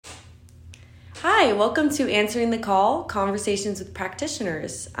Hi, welcome to Answering the Call, Conversations with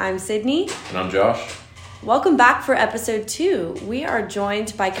Practitioners. I'm Sydney. And I'm Josh. Welcome back for episode 2. We are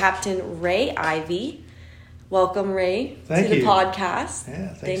joined by Captain Ivie. Welcome, Ray, Thank to the you. podcast.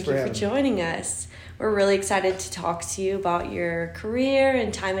 Yeah, Thank you for joining us. We're really excited to talk to you about your career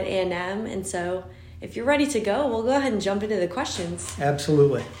and time at A&M. And so if you're ready to go, we'll go ahead and jump into the questions.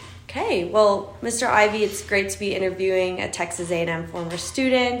 Absolutely. Okay, well, Mr. Ivie, it's great to be interviewing a Texas A&M former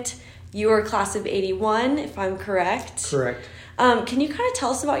student. You were class of 81, if I'm correct. Correct. Can you kind of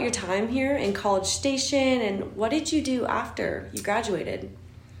tell us about your time here in College Station and what did you do after you graduated?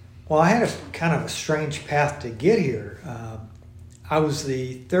 Well, I had a kind of a strange path to get here. I was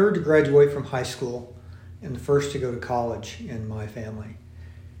the third to graduate from high school and the first to go to college in my family.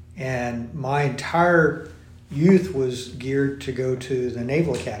 And my entire youth was geared to go to the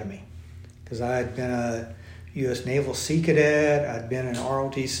Naval Academy because I had been a U.S. Naval Sea Cadet, I'd been in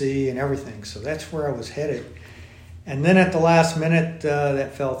ROTC and everything, so that's where I was headed. And then at the last minute,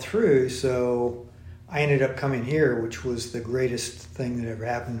 that fell through, so I ended up coming here, which was the greatest thing that ever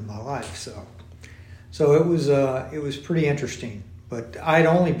happened in my life. So it was pretty interesting. But I'd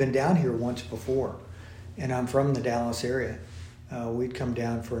only been down here once before, and I'm from the Dallas area. We'd come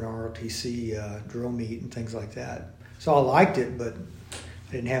down for an ROTC drill meet and things like that. So I liked it, but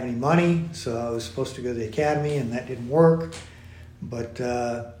I didn't have any money, so I was supposed to go to the academy, and that didn't work. But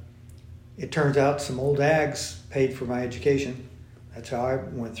it turns out some old ags paid for my education. That's how I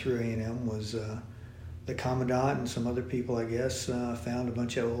went through A&M, was the commandant and some other people, I guess, found a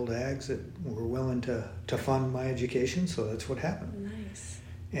bunch of old ags that were willing to fund my education, so that's what happened. Nice.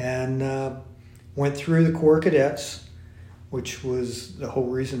 And went through the Corps Cadets, which was the whole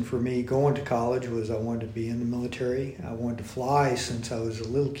reason for me going to college was I wanted to be in the military. I wanted to fly since I was a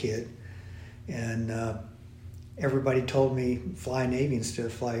little kid. And everybody told me fly Navy instead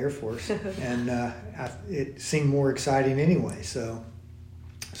of fly Air Force. And it seemed more exciting anyway. So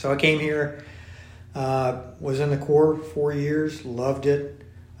I came here, was in the Corps 4 years, loved it.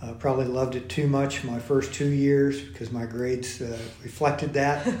 Probably loved it too much my first 2 years because my grades reflected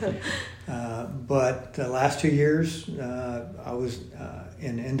that. But the last 2 years, I was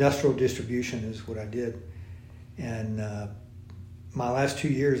in industrial distribution is what I did. And my last 2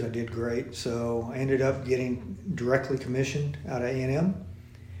 years, I did great. So I ended up getting directly commissioned out of A&M.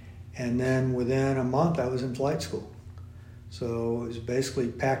 And then within a month, I was in flight school. So it was basically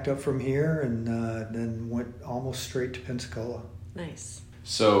packed up from here and then went almost straight to Pensacola. Nice.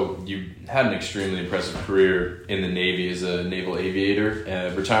 So you had an extremely impressive career in the Navy as a naval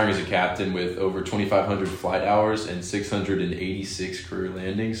aviator, retiring as a captain with over 2,500 flight hours and 686 career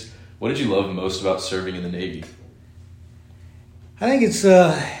landings. What did you love most about serving in the Navy? I think it's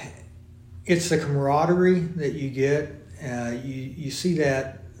the camaraderie that you get. You see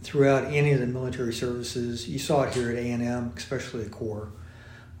that throughout any of the military services. You saw it here at A&M, especially the Corps.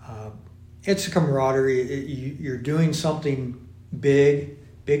 It's a camaraderie. You're doing something big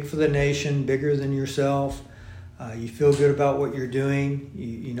for the nation, bigger than yourself. You feel good about what you're doing.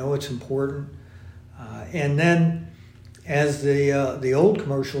 You know it's important. And then, as the old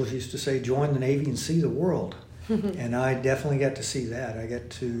commercials used to say, join the Navy and see the world. And I definitely got to see that. I got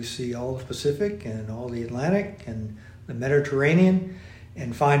to see all the Pacific and all the Atlantic and the Mediterranean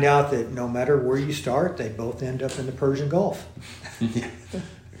and find out that no matter where you start, they both end up in the Persian Gulf.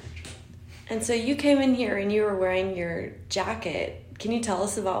 And so you came in here and you were wearing your jacket. Can you tell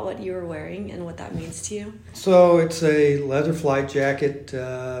us about what you were wearing and what that means to you? So it's a leather flight jacket.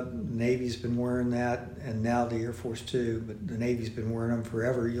 Navy's been wearing that, and now the Air Force too, but the Navy's been wearing them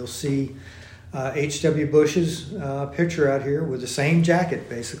forever. You'll see H.W. Bush's picture out here with the same jacket,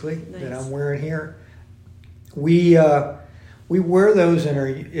 basically, that I'm wearing here. We wear those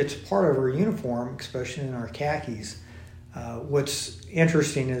it's part of our uniform, especially in our khakis. What's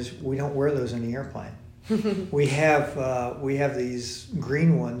interesting is we don't wear those in the airplane. We have these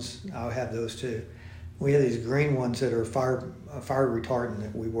green ones. I'll have those too. We have these green ones that are fire retardant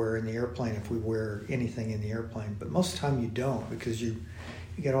that we wear in the airplane if we wear anything in the airplane. But most of the time you don't because you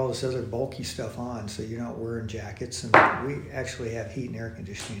get all this other bulky stuff on, so you're not wearing jackets. And we actually have heat and air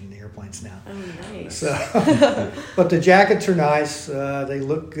conditioning in the airplanes now. Oh, nice. So, but the jackets are nice. They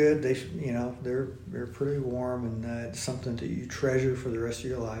look good. They're pretty warm, and it's something that you treasure for the rest of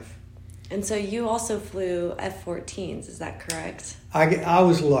your life. And so you also flew F-14s, is that correct? I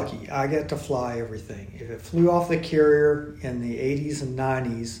was lucky. I got to fly everything. If it flew off the carrier in the 80s and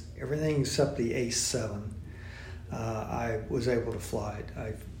 90s, everything except the A-7, I was able to fly it.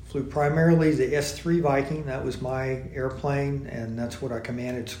 I flew primarily the S-3 Viking. That was my airplane, and that's what I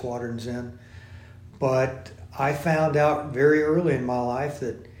commanded squadrons in. But I found out very early in my life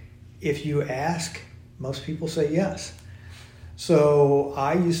that if you ask, most people say yes. So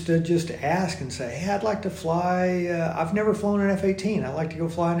I used to just ask and say, hey, I'd like to fly. I've never flown an F-18. I'd like to go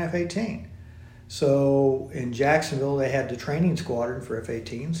fly an F-18. So in Jacksonville, they had the training squadron for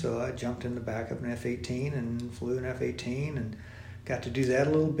F-18. So I jumped in the back of an F-18 and flew an F-18 and got to do that a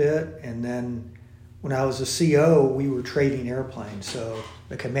little bit. And then when I was a CO, we were trading airplanes. So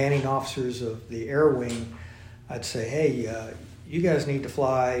the commanding officers of the air wing, I'd say, hey, you guys need to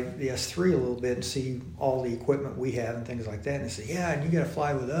fly the S-3 a little bit and see all the equipment we have and things like that. And they said, yeah, and you got to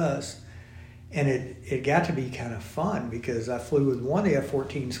fly with us. And it got to be kind of fun because I flew with one of the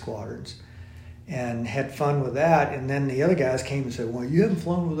F-14 squadrons and had fun with that. And then the other guys came and said, well, you haven't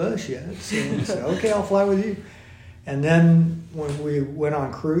flown with us yet. So I said, okay, I'll fly with you. And then when we went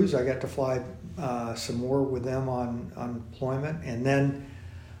on cruise, I got to fly some more with them on deployment. And then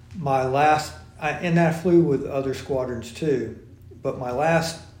my last, and I flew with other squadrons too. But my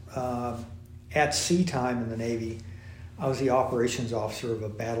last at sea time in the Navy, I was the operations officer of a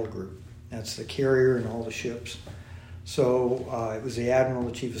battle group. That's the carrier and all the ships. So it was the admiral,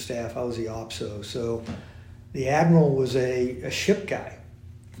 the chief of staff. I was the OPSO. So the admiral was a ship guy,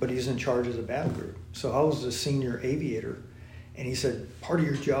 but he's in charge of the battle group. So I was the senior aviator. And he said, part of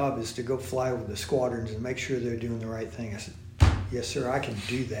your job is to go fly with the squadrons and make sure they're doing the right thing. I said, yes, sir, I can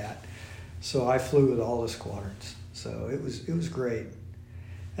do that. So I flew with all the squadrons. So it was great.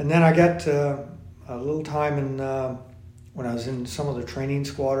 And then I got a little time in when I was in some of the training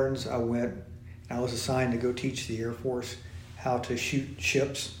squadrons. I was assigned to go teach the Air Force how to shoot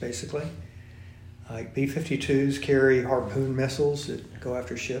ships, basically. Like B-52s carry harpoon missiles that go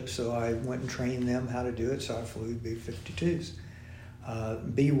after ships, so I went and trained them how to do it, so I flew B-52s.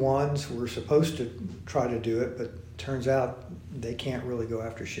 B-1s were supposed to try to do it, but turns out they can't really go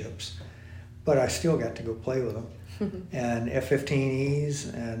after ships. But I still got to go play with them. And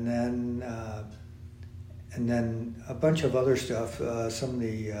F-15Es, and then a bunch of other stuff, some of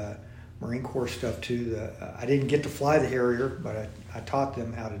the Marine Corps stuff too. I didn't get to fly the Harrier, but I taught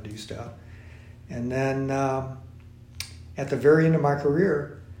them how to do stuff. And then at the very end of my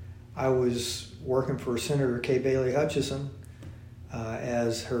career, I was working for Senator Kay Bailey Hutchison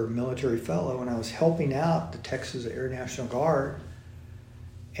as her military fellow, and I was helping out the Texas Air National Guard.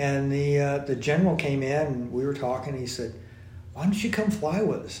 And the general came in, and we were talking, and he said, why don't you come fly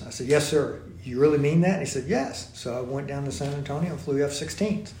with us? I said, yes, sir. You really mean that? And he said, yes. So I went down to San Antonio and flew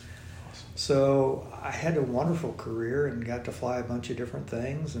F-16s. Awesome. So I had a wonderful career and got to fly a bunch of different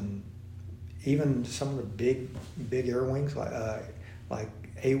things, and even some of the big air wings, like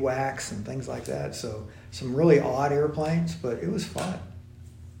AWACS and things like that. So some really odd airplanes, but it was fun.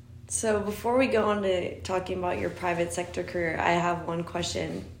 So before we go on to talking about your private sector career, I have one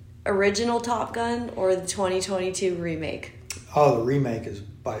question. Original Top Gun or the 2022 remake? Oh, the remake is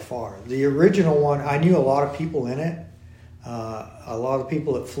by far. The original one, I knew a lot of people in it, a lot of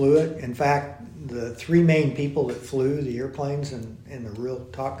people that flew it. In fact, the three main people that flew the airplanes in the real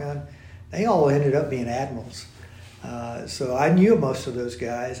Top Gun, they all ended up being admirals. So I knew most of those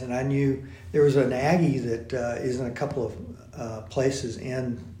guys, and I knew there was an Aggie that is in a couple of places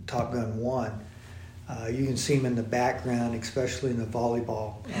in Top Gun 1. You can see him in the background, especially in the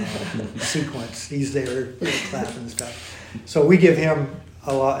volleyball sequence. He's there clapping and stuff. So we give him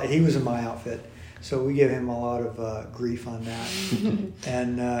a lot. He was in my outfit, so we give him a lot of grief on that.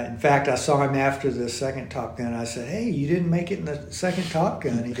 And in fact, I saw him after the second Top Gun. I said, hey, you didn't make it in the second Top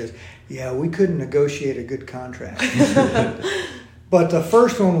Gun. He goes, yeah, we couldn't negotiate a good contract. But the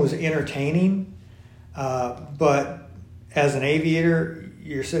first one was entertaining. But as an aviator,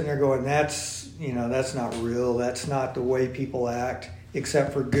 you're sitting there going, that's not real. That's not the way people act,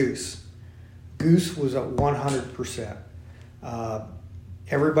 except for Goose. Goose was at 100%.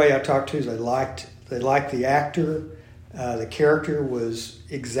 Everybody I talked to, they liked the actor. The character was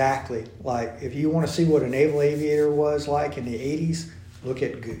exactly like, if you want to see what a naval aviator was like in the 80s, look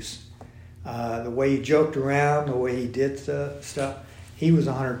at Goose. The way he joked around, the way he did stuff, he was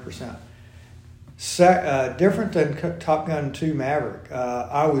 100%. Different than Top Gun 2 Maverick,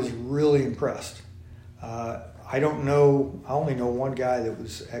 I was really impressed. I don't know, I only know one guy that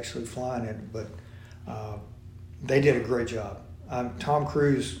was actually flying it, but they did a great job. Tom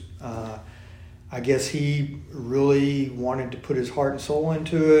Cruise, I guess he really wanted to put his heart and soul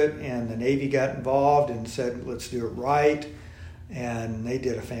into it, and the Navy got involved and said, let's do it right, and they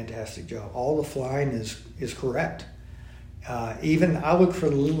did a fantastic job. All the flying is correct. Even I look for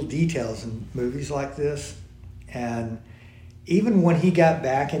the little details in movies like this, and even when he got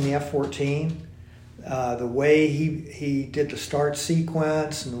back in the F-14, the way he did the start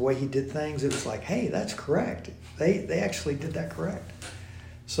sequence and the way he did things, it was like, hey, that's correct. They actually did that correct.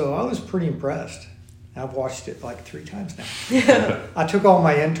 So I was pretty impressed. I've watched it like 3 times now. I took all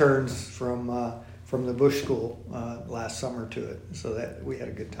my interns from the Bush School last summer to it, so that we had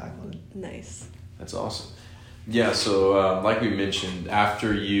a good time with it. Nice. That's awesome. Yeah, so like we mentioned,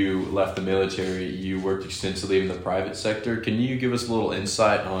 after you left the military, you worked extensively in the private sector. Can you give us a little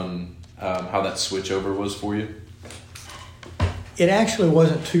insight on how that switchover was for you? It actually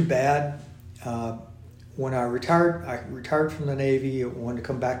wasn't too bad. When I retired from the Navy. I wanted to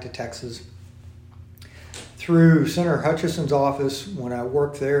come back to Texas. Through Senator Hutchison's office, when I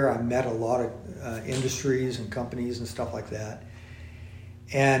worked there, I met a lot of industries and companies and stuff like that.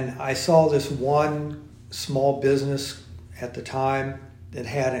 And I saw this one small business at the time that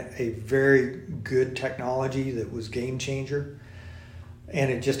had a very good technology that was game changer.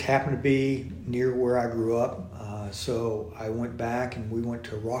 And it just happened to be near where I grew up. So I went back and we went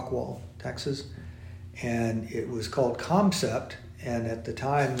to Rockwall, Texas. And it was called Concept. And at the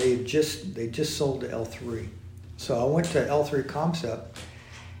time, they just sold to L3. So I went to L3 Concept,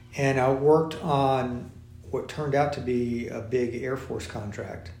 and I worked on what turned out to be a big Air Force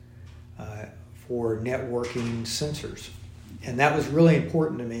contract for networking sensors. And that was really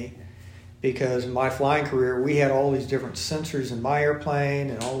important to me because in my flying career, we had all these different sensors in my airplane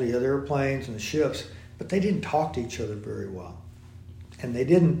and all the other airplanes and the ships, but they didn't talk to each other very well. And they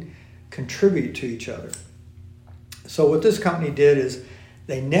didn't contribute to each other. So what this company did is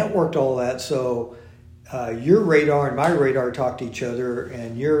they networked all that, so your radar and my radar talked to each other,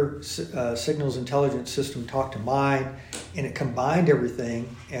 and your signals intelligence system talked to mine, and it combined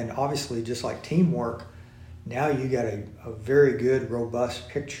everything. And obviously, just like teamwork, now you got a very good, robust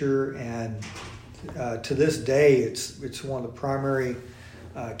picture. And to this day, it's one of the primary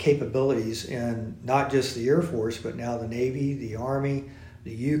capabilities in not just the Air Force, but now the Navy, the Army.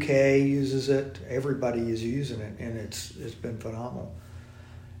 The UK uses it. Everybody is using it, and it's been phenomenal.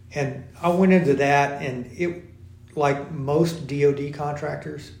 And I went into that, and it, like most DoD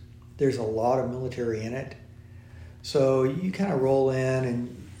contractors, there's a lot of military in it. So you kind of roll in,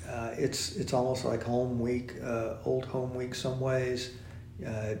 and it's almost like home week, old home week some ways.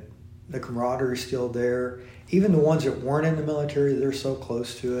 The camaraderie is still there. Even the ones that weren't in the military, they're so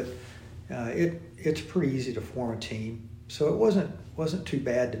close to it. It's pretty easy to form a team. So it wasn't too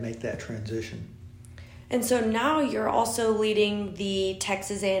bad to make that transition. And so now you're also leading the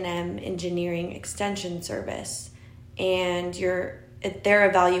Texas A&M Engineering Extension Service, and you're at their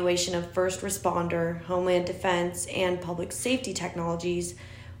evaluation of first responder, Homeland Defense, and public safety technologies.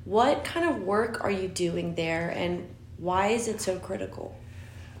 What kind of work are you doing there, and why is it so critical?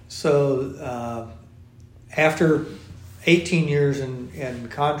 So after 18 years in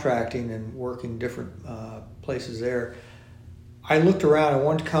contracting and working different places there, I looked around. I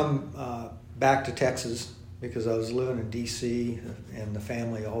wanted to come back to Texas because I was living in D.C. and the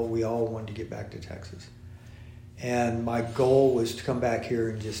family, we all wanted to get back to Texas. And my goal was to come back here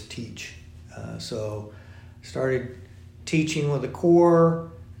and just teach. So I started teaching with the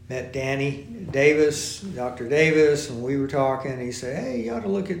Corps, met Danny Davis, Dr. Davis, and we were talking. And he said, hey, you ought to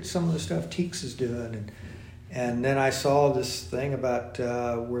look at some of the stuff Teeks is doing. And then I saw this thing about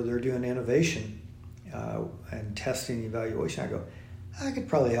where they're doing innovation and testing and evaluation. I go, I could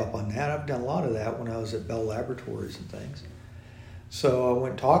probably help on that. I've done a lot of that when I was at Bell Laboratories and things. So I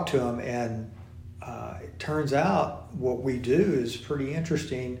went and talked to him, and it turns out what we do is pretty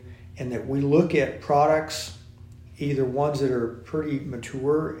interesting in that we look at products, either ones that are pretty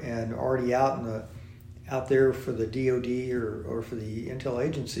mature and already out there for the DoD or for the intel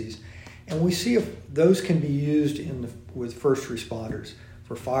agencies, and we see if those can be used with first responders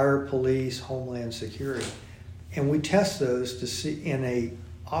for fire, police, homeland security. And we test those to see in a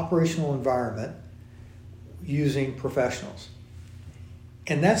operational environment using professionals.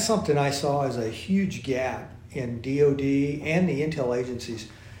 And that's something I saw as a huge gap in DoD and the intel agencies.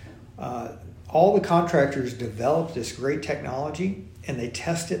 All the contractors develop this great technology and they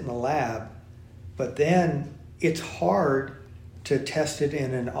test it in the lab, but then it's hard to test it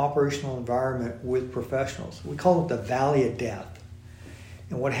in an operational environment with professionals. We call it the valley of death.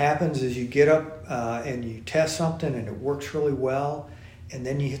 And what happens is you get up and you test something and it works really well, and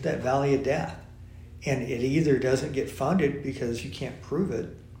then you hit that valley of death. And it either doesn't get funded because you can't prove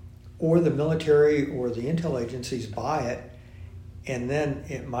it, or the military or the intel agencies buy it, and then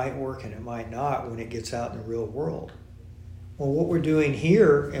it might work and it might not when it gets out in the real world. Well, what we're doing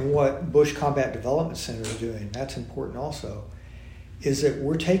here and what Bush Combat Development Center is doing, that's important also, is that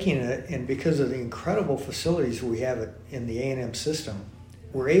we're taking it, and because of the incredible facilities we have in the A&M system,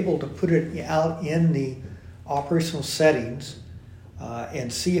 we're able to put it out in the operational settings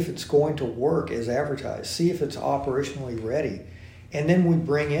and see if it's going to work as advertised, see if it's operationally ready. And then we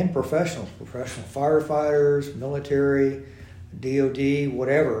bring in professional firefighters, military, DOD,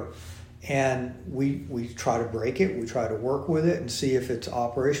 whatever. And we try to break it, we try to work with it and see if it's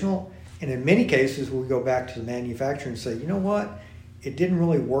operational. And in many cases, we go back to the manufacturer and say, you know what, it didn't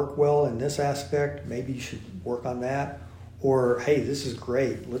really work well in this aspect, maybe you should work on that. Or, hey, this is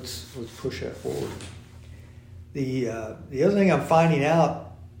great, let's push that forward. The other thing I'm finding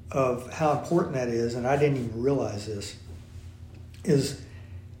out of how important that is, and I didn't even realize this, is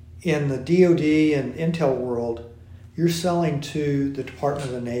in the DOD and Intel world, you're selling to the Department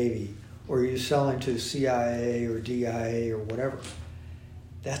of the Navy, or you're selling to CIA or DIA or whatever.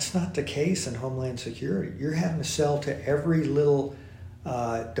 That's not the case in Homeland Security. You're having to sell to every little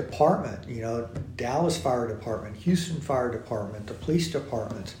department, Dallas Fire Department, Houston Fire Department, the police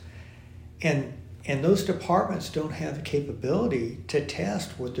departments. And those departments don't have the capability to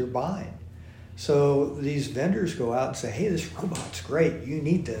test what they're buying. So these vendors go out and say, hey, this robot's great, you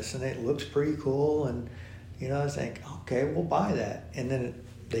need this, and it looks pretty cool, and I think, okay, we'll buy that. And then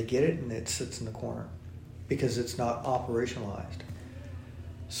they get it and it sits in the corner because it's not operationalized.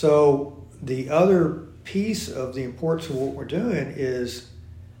 So the other piece of the importance of what we're doing is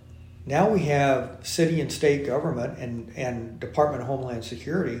now we have city and state government and Department of Homeland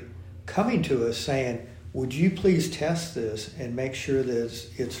Security coming to us saying, would you please test this and make sure that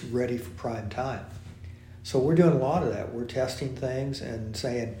it's ready for prime time? So we're doing a lot of that. We're testing things and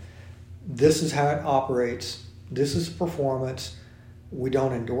saying, this is how it operates, this is performance, we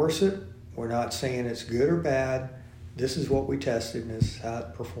don't endorse it, we're not saying it's good or bad, this is what we tested and this is how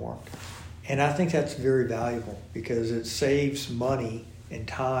it performed. And I think that's very valuable because it saves money and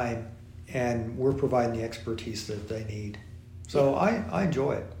time, and we're providing the expertise that they need. So I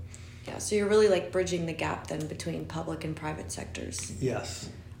enjoy it. Yeah, so you're really like bridging the gap then between public and private sectors. Yes.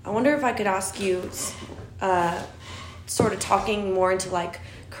 I wonder if I could ask you, sort of talking more into like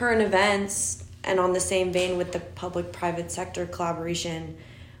current events and on the same vein with the public-private sector collaboration,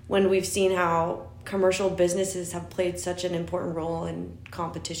 when we've seen how commercial businesses have played such an important role in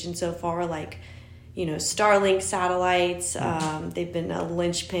competition so far, like, Starlink satellites, they've been a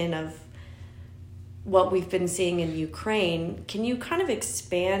linchpin of what we've been seeing in Ukraine. Can you kind of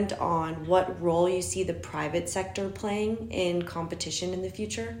expand on what role you see the private sector playing in competition in the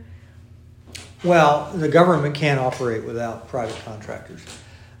future? Well, the government can't operate without private contractors.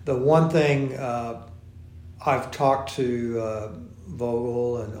 The one thing I've talked to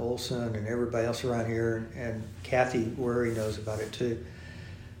Vogel and Olson and everybody else around here, and Kathy Wary knows about it too.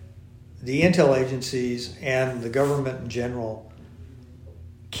 The intel agencies and the government in general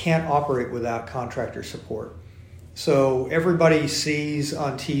can't operate without contractor support. So everybody sees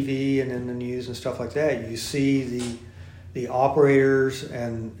on TV and in the news and stuff like that, you see the operators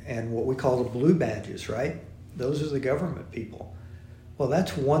and what we call the blue badges, right? Those are the government people. Well,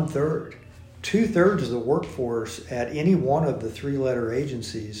 that's 1/3. 2/3 of the workforce at any one of the 3-letter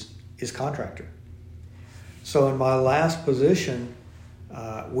agencies is contractor. So in my last position,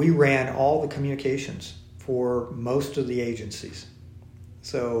 we ran all the communications for most of the agencies.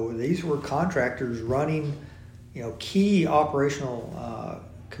 So these were contractors running, key operational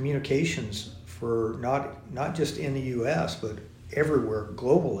communications for not just in the U.S. but everywhere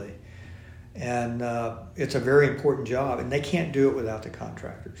globally. And it's a very important job, and they can't do it without the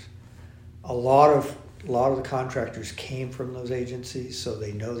contractors. A lot of the contractors came from those agencies, so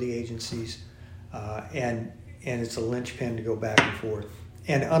they know the agencies, and it's a linchpin to go back and forth.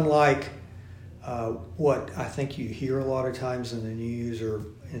 And unlike what I think you hear a lot of times in the news or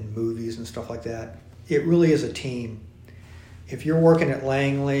in movies and stuff like that, it really is a team. If you're working at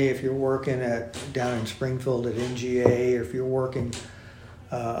Langley, if you're working down in Springfield at NGA, or if you're working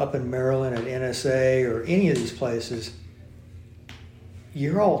up in Maryland at NSA or any of these places,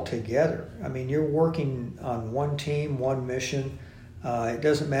 you're all together. I mean, you're working on one team, one mission. It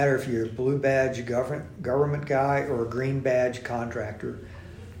doesn't matter if you're a blue badge government guy or a green badge contractor.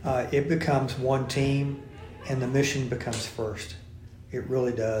 It becomes one team, and the mission becomes first. It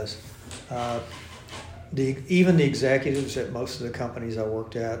really does. Even the executives at most of the companies I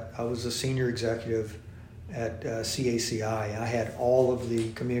worked at, I was a senior executive at CACI. I had all of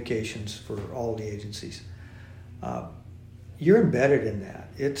the communications for all the agencies. You're embedded in that.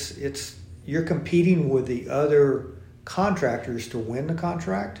 You're competing with the other contractors to win the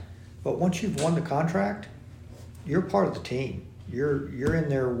contract, but once you've won the contract, you're part of the team. You're in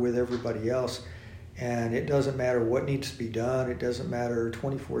there with everybody else, and it doesn't matter what needs to be done. It doesn't matter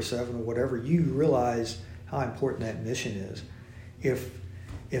 24/7 or whatever. You realize how important that mission is. If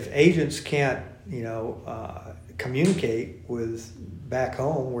agents can't, communicate with back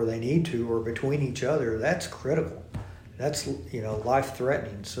home where they need to or between each other, that's critical. That's,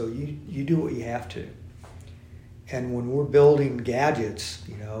 life-threatening. So you do what you have to. And when we're building gadgets,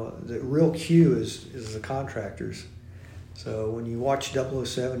 the real Q is the contractors. So when you watch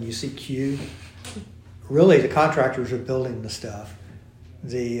 007, you see Q. Really, the contractors are building the stuff.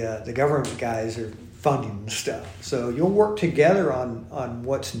 The government guys are funding the stuff. So you'll work together on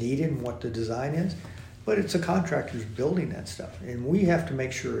what's needed and what the design is, but it's the contractors building that stuff. And we have to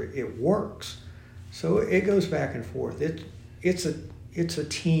make sure it works. So it goes back and forth. It's a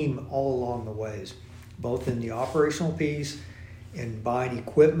team all along the ways, both in the operational piece, in buying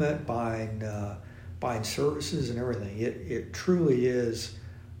equipment, buying services and everything. It truly is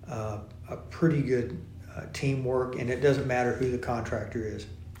a pretty good teamwork, and it doesn't matter who the contractor is.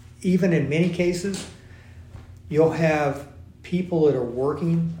 Even in many cases, you'll have people that are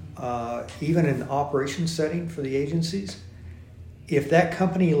working, even in the operations setting for the agencies. If that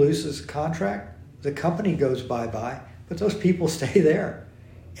company loses a contract, the company goes bye-bye, but those people stay there.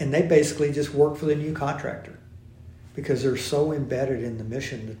 And they basically just work for the new contractor because they're so embedded in the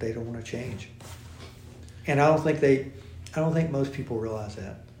mission that they don't want to change. And I don't think most people realize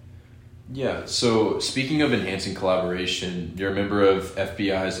that. Yeah, so speaking of enhancing collaboration, you're a member of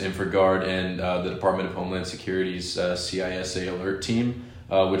FBI's InfraGard and the Department of Homeland Security's CISA Alert Team,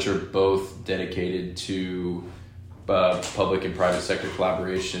 which are both dedicated to public and private sector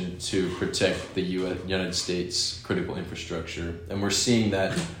collaboration to protect the United States critical infrastructure. And we're seeing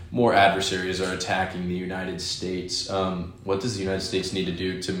that more adversaries are attacking the United States. What does the United States need to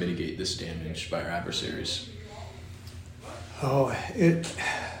do to mitigate this damage by our adversaries?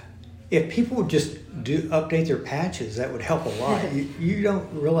 If people would just update their patches, that would help a lot. You don't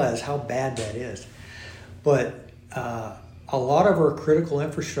realize how bad that is. But a lot of our critical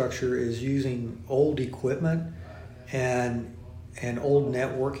infrastructure is using old equipment and old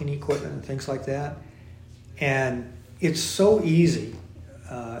networking equipment and things like that. And it's so easy.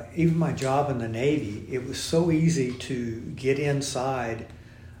 Even my job in the Navy, it was so easy to get inside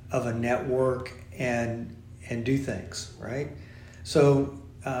of a network and do things, right? So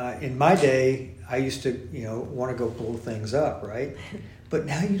in my day, I used to, want to go blow things up, right? But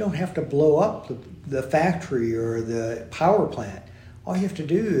now you don't have to blow up the factory or the power plant. All you have to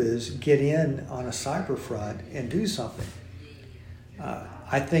do is get in on a cyber front and do something.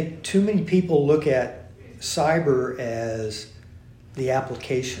 I think too many people look at cyber as the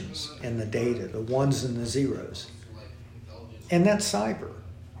applications and the data, the ones and the zeros. And that's cyber.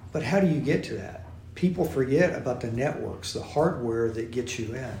 But how do you get to that? People forget about the networks, the hardware that gets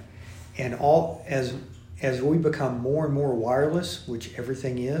you in. And as we become more and more wireless, which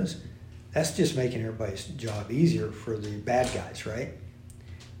everything is, that's just making everybody's job easier for the bad guys, right?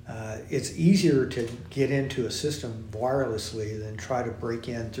 It's easier to get into a system wirelessly than try to break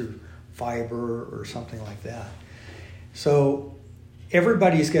in through fiber or something like that. So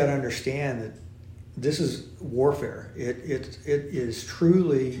everybody's got to understand that this is warfare. It is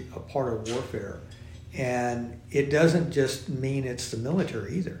truly a part of warfare. And it doesn't just mean it's the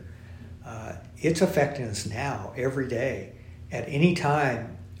military either. It's affecting us now, every day. At any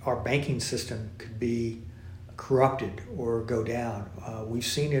time, our banking system could be corrupted or go down. We've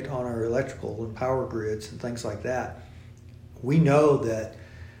seen it on our electrical and power grids and things like that. We know that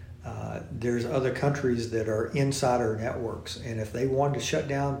there's other countries that are inside our networks, and if they wanted to shut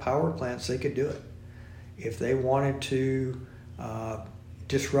down power plants, they could do it. If they wanted to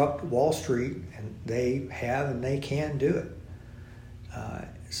disrupt Wall Street, and they have and they can do it.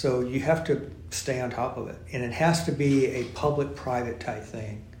 So you have to stay on top of it. And it has to be a public-private type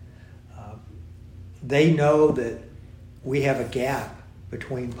thing. They know that we have a gap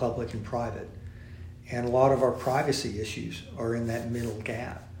between public and private. And a lot of our privacy issues are in that middle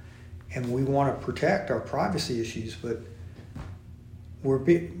gap. And we want to protect our privacy issues, but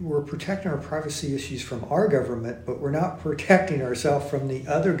we're protecting our privacy issues from our government, but we're not protecting ourselves from the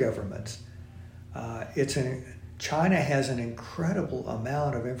other governments. China has an incredible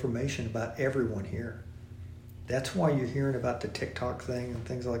amount of information about everyone here. That's why you're hearing about the TikTok thing and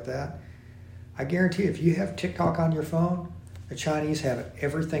things like that. I guarantee if you have TikTok on your phone, the Chinese have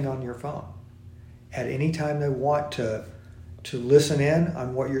everything on your phone. At any time they want to listen in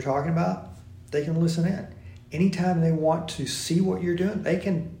on what you're talking about, they can listen in. Anytime they want to see what you're doing, they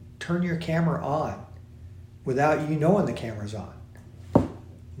can turn your camera on without you knowing the camera's on.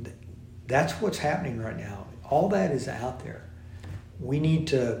 That's what's happening right now. All that is out there. We need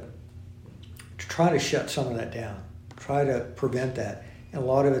to try to shut some of that down, try to prevent that. And a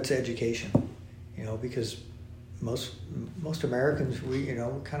lot of it's education, because most Americans, we're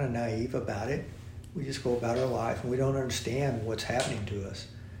kind of naive about it. We just go about our life and we don't understand what's happening to us.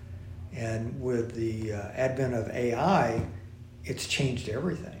 And with the advent of AI, it's changed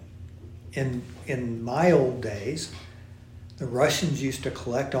everything. In my old days, the Russians used to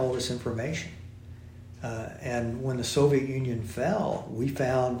collect all this information. And when the Soviet Union fell, we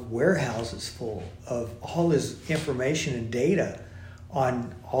found warehouses full of all this information and data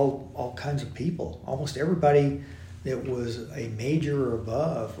on all kinds of people. Almost everybody that was a major or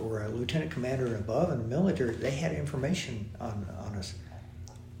above, or a lieutenant commander and above in the military, they had information on us.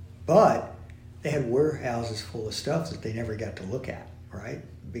 But they had warehouses full of stuff that they never got to look at, right?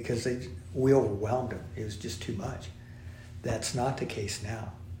 Because we overwhelmed them. It was just too much. That's not the case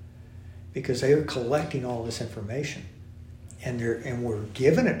now, because they were collecting all this information, and we're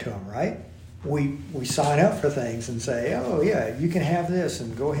giving it to them, right? We sign up for things and say, oh yeah, you can have this,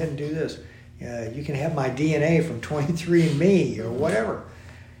 and go ahead and do this. You can have my DNA from 23andMe or whatever.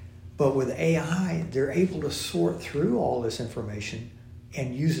 But with AI, they're able to sort through all this information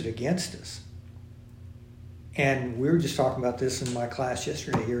and use it against us. And we were just talking about this in my class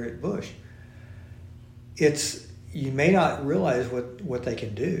yesterday here at Bush. You may not realize what they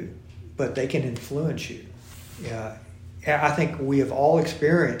can do, but they can influence you. Yeah, I think we have all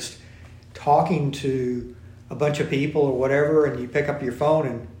experienced talking to a bunch of people or whatever, and you pick up your phone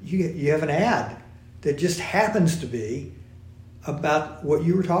and you have an ad that just happens to be about what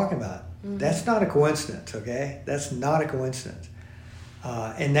you were talking about. Mm-hmm. That's not a coincidence, okay? That's not a coincidence.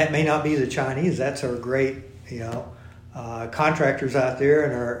 And that may not be the Chinese. That's our great, contractors out there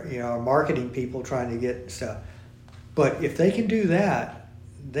and our marketing people trying to get stuff. But if they can do that,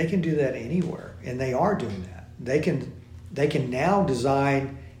 they can do that anywhere, and they are doing that. They can now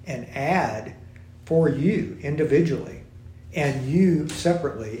design an ad for you individually, and you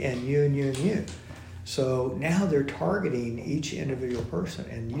separately, and you and you and you. So now they're targeting each individual person,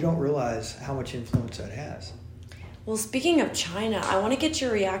 and you don't realize how much influence that has. Well, speaking of China, I want to get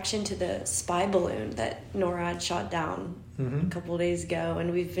your reaction to the spy balloon that NORAD shot down a couple of days ago,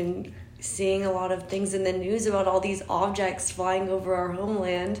 and we've been seeing a lot of things in the news about all these objects flying over our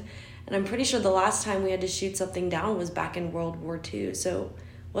homeland, and I'm pretty sure the last time we had to shoot something down was back in World War II. So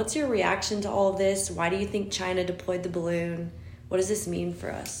what's your reaction to all of this? Why do you think China deployed the balloon? What does this mean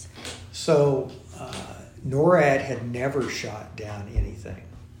for us? So NORAD had never shot down anything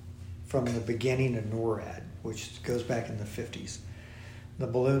from the beginning of NORAD, which goes back in the 50s. The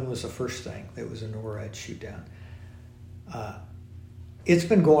balloon was the first thing that was a NORAD shoot down. It's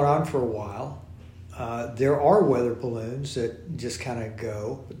been going on for a while. There are weather balloons that just kind of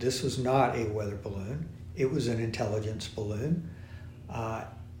go, but this was not a weather balloon. It was an intelligence balloon.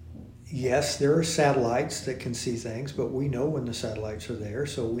 Yes, there are satellites that can see things, but we know when the satellites are there,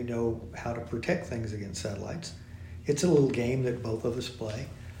 so we know how to protect things against satellites. It's a little game that both of us play.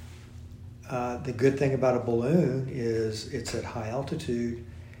 The good thing about a balloon is it's at high altitude,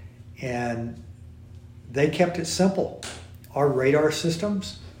 and they kept it simple. Our radar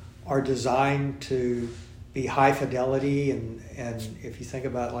systems are designed to be high fidelity, and if you think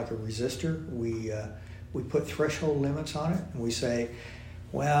about like a resistor, we put threshold limits on it, and we say,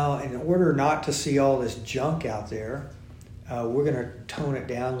 well, in order not to see all this junk out there, we're going to tone it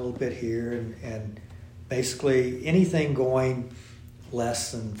down a little bit here, and basically anything going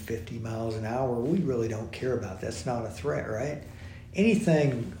less than 50 miles an hour, we really don't care about. That's not a threat, right?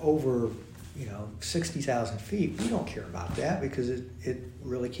 Anything over 60,000 feet, we don't care about that because it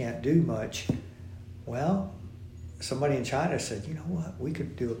really can't do much. Well, somebody in China said, you know what, we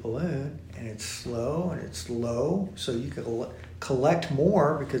could do a balloon, and it's slow and it's low, so you could collect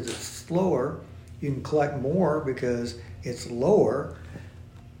more because it's slower. You can collect more because it's lower,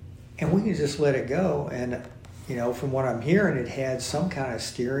 and we can just let it go. And from what I'm hearing, it had some kind of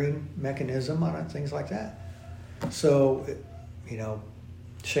steering mechanism on it, things like that. So,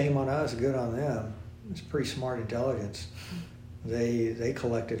 shame on us, good on them. It's pretty smart intelligence. They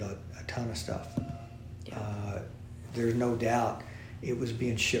collected a ton of stuff. Yeah. There's no doubt it was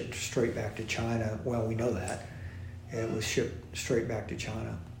being shipped straight back to China. Well, we know that. It was shipped straight back to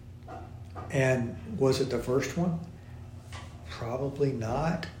China. And was it the first one? Probably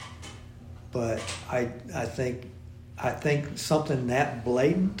not. But I think something that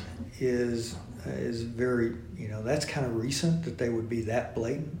blatant is very, that's kind of recent that they would be that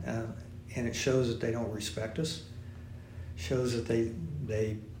blatant, and it shows that they don't respect us. Shows that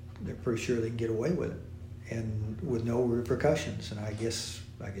they're pretty sure they can get away with it, and with no repercussions. And I guess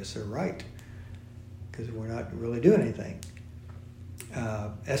they're right, because we're not really doing anything.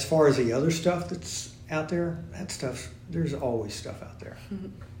 As far as the other stuff that's out there, there's always stuff out there. Mm-hmm.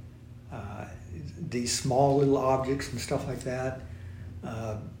 These small little objects and stuff like that.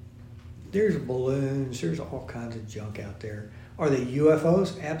 There's balloons. There's all kinds of junk out there. Are they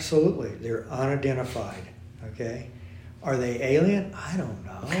UFOs? Absolutely. They're unidentified. Okay. Are they alien? I don't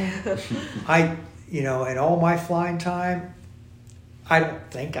know. In all my flying time, I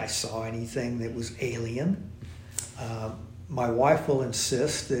don't think I saw anything that was alien. My wife will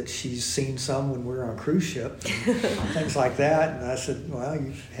insist that she's seen some when we were on a cruise ship, and things like that. And I said, well,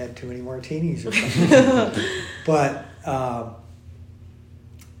 you've had too many martinis or something. But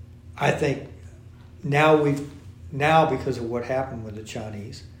I think now because of what happened with the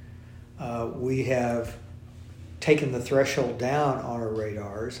Chinese, we have taken the threshold down on our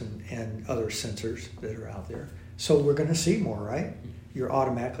radars and other sensors that are out there. So we're going to see more, right? You're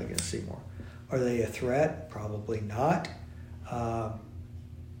automatically going to see more. Are they a threat? Probably not.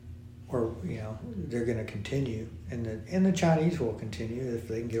 Or they're going to continue, and the Chinese will continue if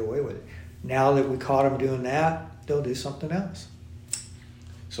they can get away with it. Now that we caught them doing that, they'll do something else.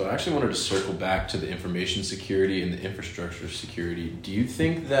 So I actually wanted to circle back to the information security and the infrastructure security. Do you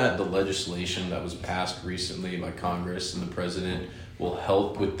think that the legislation that was passed recently by Congress and the president will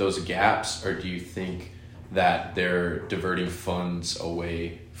help with those gaps, or do you think that they're diverting funds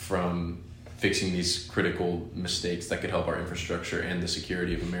away from fixing these critical mistakes that could help our infrastructure and the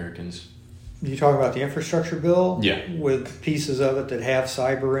security of Americans? You talking about the infrastructure bill? Yeah. With pieces of it that have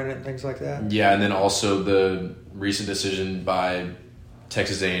cyber in it and things like that? Yeah, and then also the recent decision by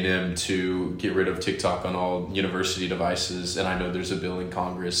Texas A&M to get rid of TikTok on all university devices. And I know there's a bill in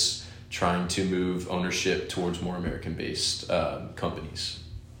Congress trying to move ownership towards more American-based companies.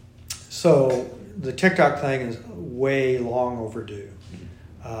 So the TikTok thing is way long overdue.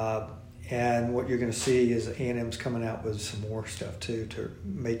 And what you're going to see is A&M's coming out with some more stuff too to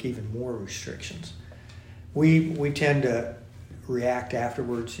make even more restrictions. We tend to react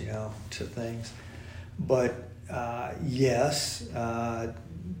afterwards, to things. But yes,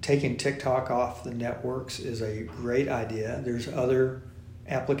 taking TikTok off the networks is a great idea. There's other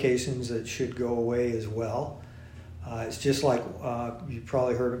applications that should go away as well. It's just like you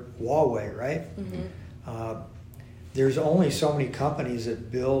probably heard of Huawei, right? Mm-hmm. There's only so many companies that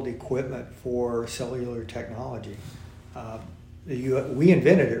build equipment for cellular technology. We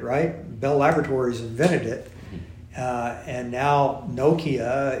invented it, right? Bell Laboratories invented it, and now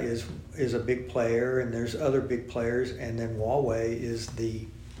Nokia is a big player, and there's other big players, and then Huawei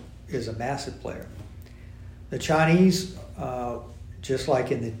is a massive player. The Chinese, just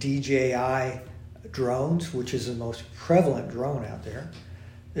like in the DJI drones, which is the most prevalent drone out there,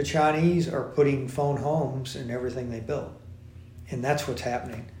 the Chinese are putting phone homes in everything they build. And that's what's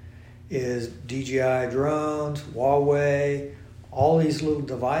happening, is DJI drones, Huawei, all these little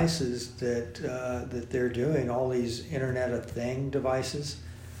devices that they're doing, all these Internet of Thing devices.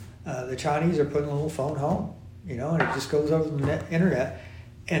 The Chinese are putting a little phone home, and it just goes over the internet.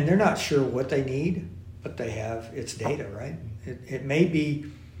 And they're not sure what they need, but they have its data, right? It may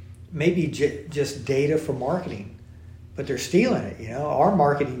be just data for marketing, but they're stealing it. Our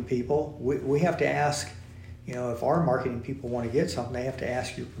marketing people, we have to ask, if our marketing people want to get something, they have to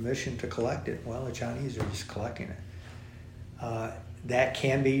ask your permission to collect it. Well, the Chinese are just collecting it. That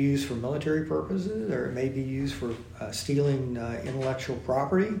can be used for military purposes, or it may be used for stealing intellectual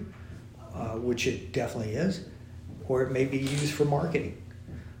property, which it definitely is, or it may be used for marketing.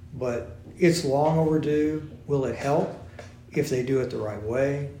 But it's long overdue. Will it help? If they do it the right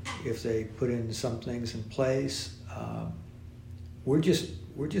way, if they put in some things in place. We're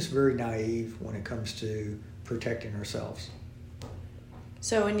just very naive when it comes to protecting ourselves.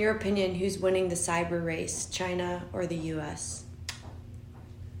 So in your opinion, who's winning the cyber race, China or the U.S.?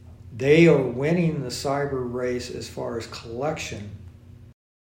 They are winning the cyber race as far as collection.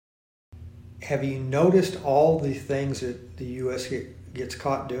 Have you noticed all the things that the U.S. gets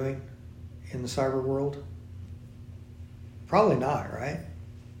caught doing in the cyber world? Probably not, right?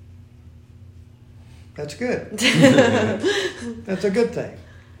 That's good. That's a good thing.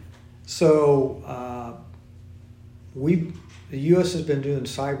 So the U.S. has been doing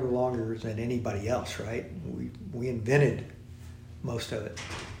cyber longer than anybody else, right? We invented most of it.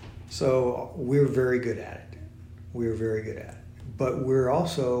 So we're very good at it. We're very good at it. But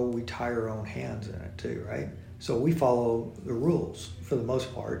we tie our own hands in it too, right? So we follow the rules for the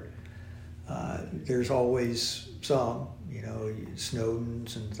most part. There's always some,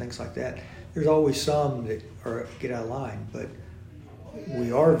 Snowdens and things like that. There's always some that get out of line, but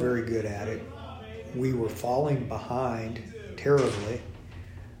we are very good at it. We were falling behind terribly.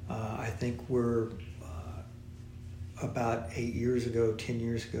 I think we're about 8 years ago, 10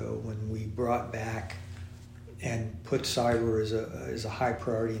 years ago, when we brought back and put cyber as a high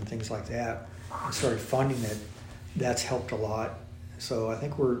priority and things like that, and started funding it. That's helped a lot. So I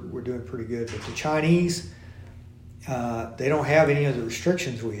think we're doing pretty good. But the Chinese, They don't have any of the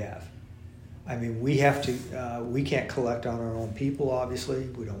restrictions we have. I mean, we can't collect on our own people, obviously.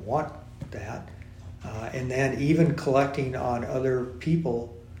 We don't want that. And then even collecting on other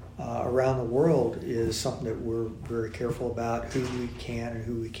people around the world is something that we're very careful about, who we can and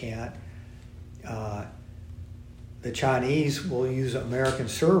who we can't. The Chinese will use American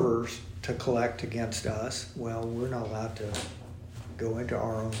servers to collect against us. Well, we're not allowed to go into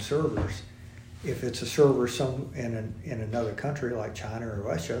our own servers. If it's a server in another country like China or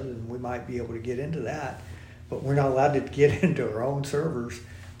Russia, then we might be able to get into that. But we're not allowed to get into our own servers,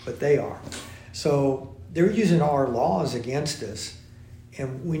 but they are. So they're using our laws against us,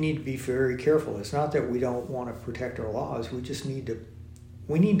 and we need to be very careful. It's not that we don't want to protect our laws. We just need to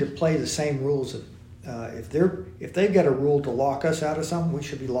play the same rules. If they've got a rule to lock us out of something, we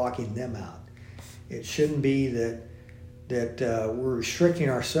should be locking them out. It shouldn't be that we're restricting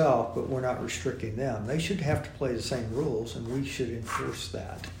ourselves, but we're not restricting them. They should have to play the same rules, and we should enforce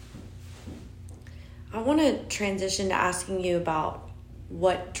that. I want to transition to asking you about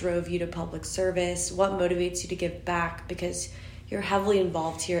what drove you to public service, what motivates you to give back, because you're heavily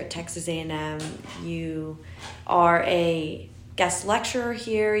involved here at Texas A&M. You are a guest lecturer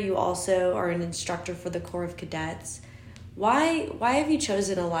here. You also are an instructor for the Corps of Cadets. Why have you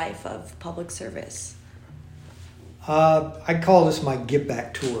chosen a life of public service? I call this my give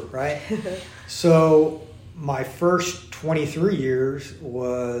back tour, right? So my first 23 years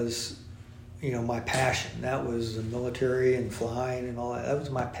was, my passion. That was the military and flying and all that. That was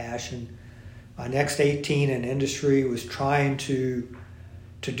my passion. My next 18 in industry was trying to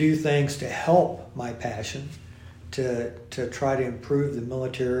do things to help my passion, to try to improve the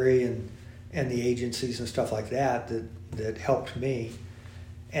military and the agencies and stuff like that helped me.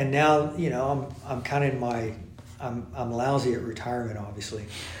 And now, I'm kind of in my I'm lousy at retirement, obviously.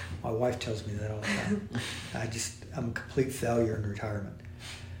 My wife tells me that all the time. I'm a complete failure in retirement.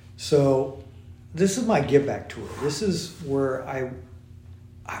 So this is my give back tour. This is where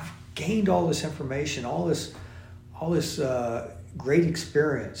I've gained all this information, all this great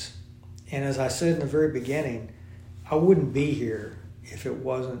experience. And as I said in the very beginning, I wouldn't be here if it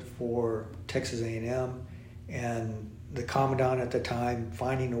wasn't for Texas A&M and the commandant at the time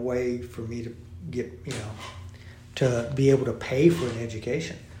finding a way for me to get, to be able to pay for an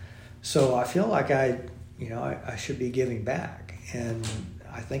education. So I feel like I should be giving back, and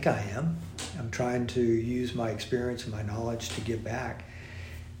I think I am. I'm trying to use my experience and my knowledge to give back.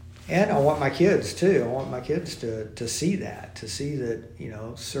 And I want my kids too. I want my kids to see that,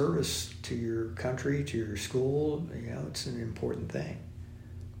 service to your country, to your school, it's an important thing.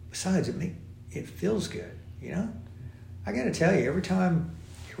 Besides, it feels good, I got to tell you, every time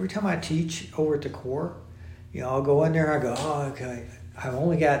I teach over at the Corps, I'll go in there and I go, oh, okay, I've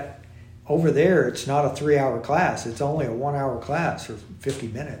only got, over there, it's not a 3-hour class. It's only a 1-hour class or 50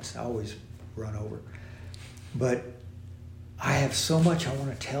 minutes. I always run over. But I have so much I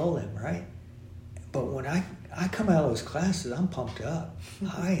want to tell them, right? But when I come out of those classes, I'm pumped up.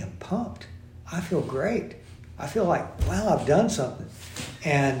 I am pumped. I feel great. I feel like, wow, I've done something.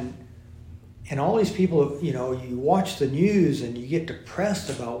 And all these people, you watch the news and you get depressed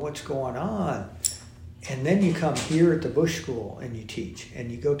about what's going on. And then you come here at the Bush School and you teach,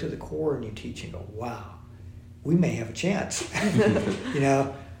 and you go to the Corps and you teach and go, wow, we may have a chance.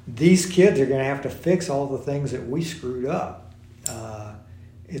 These kids are going to have to fix all the things that we screwed up.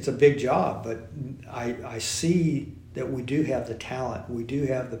 It's a big job, but I see that we do have the talent. We do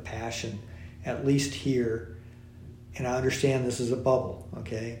have the passion, at least here. And I understand this is a bubble,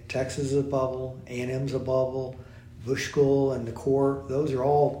 okay? Texas is a bubble, A&M's a bubble, Bush School and the Corps, those are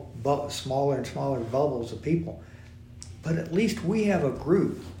all smaller and smaller bubbles of people. But at least we have a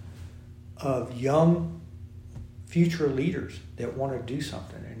group of young future leaders that want to do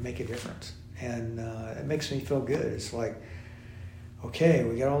something and make a difference. And it makes me feel good. It's like, okay,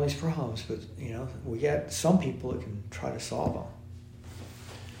 we got all these problems, but we got some people that can try to solve them.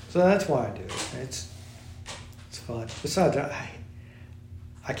 So that's why I do it. It's fun. Besides,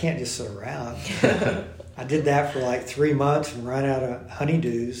 I can't just sit around. I did that for like 3 months and ran out of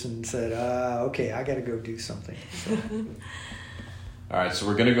honeydews and said, okay, I got to go do something. So. All right, so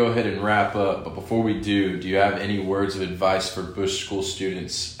we're going to go ahead and wrap up. But before we do you have any words of advice for Bush School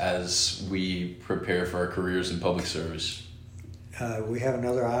students as we prepare for our careers in public service? We have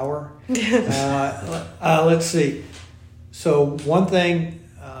another hour. Let's see. So one thing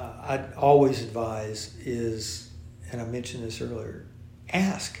I'd always advise is, and I mentioned this earlier,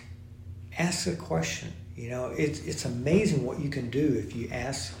 ask a question. It's amazing what you can do if you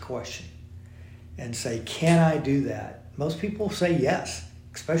ask a question and say, can I do that? Most people say yes,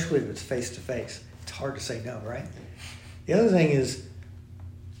 especially if it's face to face. It's hard to say no, right? The other thing is,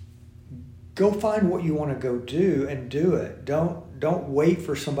 go find what you want to go do and do it. Don't wait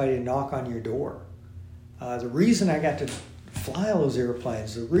for somebody to knock on your door. The reason I got to fly all those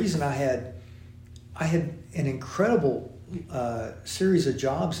airplanes, the reason I had an incredible series of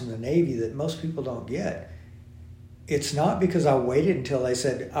jobs in the Navy that most people don't get. It's not because I waited until they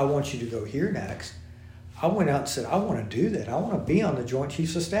said, I want you to go here next. I went out and said, I want to do that. I want to be on the Joint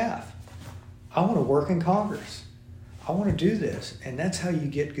Chiefs of Staff. I want to work in Congress. I want to do this. And that's how you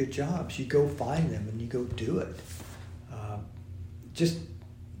get good jobs. You go find them and you go do it.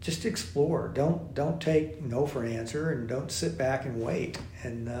 Just explore. Don't take no for an answer, and don't sit back and wait.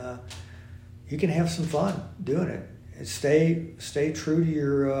 And you can have some fun doing it. And stay true to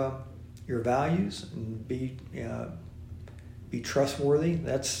your values, and be trustworthy.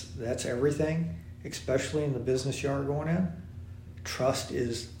 That's everything, especially in the business you are going in. Trust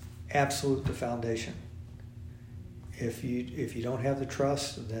is absolute the foundation. If you don't have the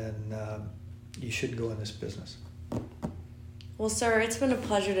trust, then you shouldn't go in this business. Well, sir, it's been a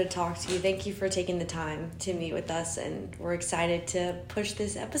pleasure to talk to you. Thank you for taking the time to meet with us, and we're excited to push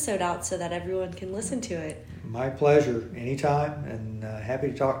this episode out so that everyone can listen to it. My pleasure, anytime, and happy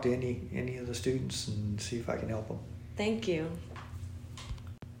to talk to any of the students and see if I can help them. Thank you.